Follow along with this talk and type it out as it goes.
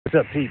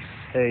What's up, peeps?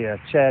 Hey,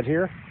 Chad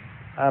here.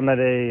 I'm at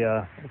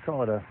a, we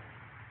call it a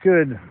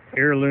good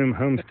heirloom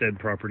homestead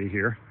property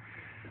here.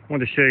 I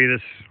wanted to show you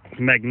this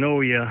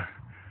Magnolia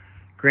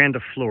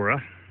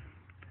grandiflora.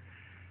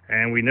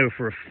 And we know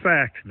for a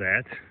fact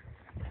that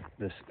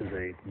this is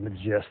a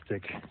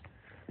Majestic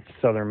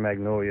southern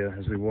magnolia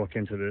as we walk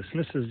into this. And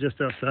this is just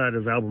outside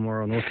of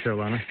Albemarle, North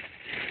Carolina.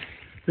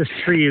 This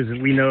tree is,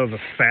 we know of a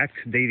fact,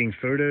 dating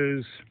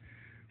photos,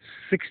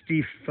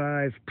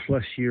 65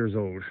 plus years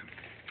old.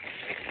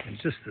 And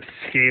just the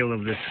scale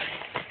of this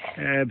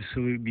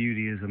absolute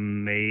beauty is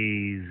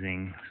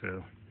amazing.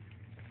 So,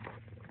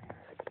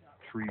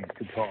 trees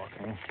could talk,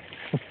 huh?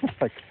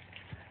 Like,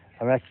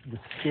 I'm actually, the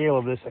scale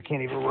of this, I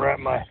can't even wrap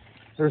my,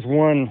 there's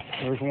one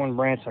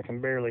branch I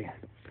can barely,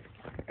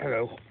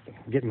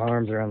 get my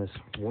arms around this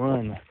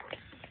one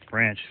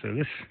branch. So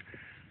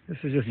this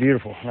is just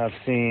beautiful. And I've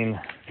seen,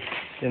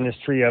 in this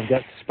tree, I've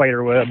got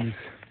spider webs.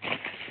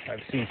 I've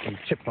seen some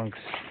chipmunks.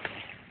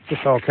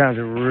 Just all kinds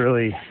of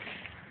really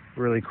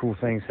cool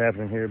things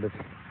happening here. But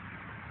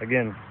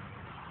again,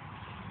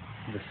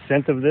 the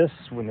scent of this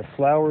when the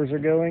flowers are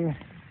going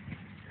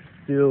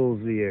fills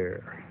the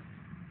air.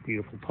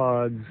 Beautiful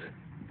pods.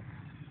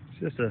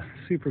 It's just a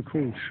super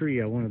cool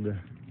tree I wanted to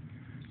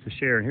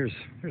share. And here's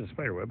a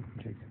spider web.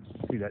 You can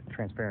see that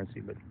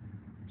transparency, but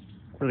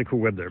really cool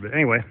web there. But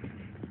anyway,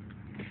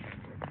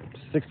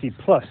 60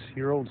 plus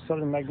year old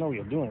southern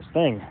magnolia doing its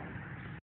thing.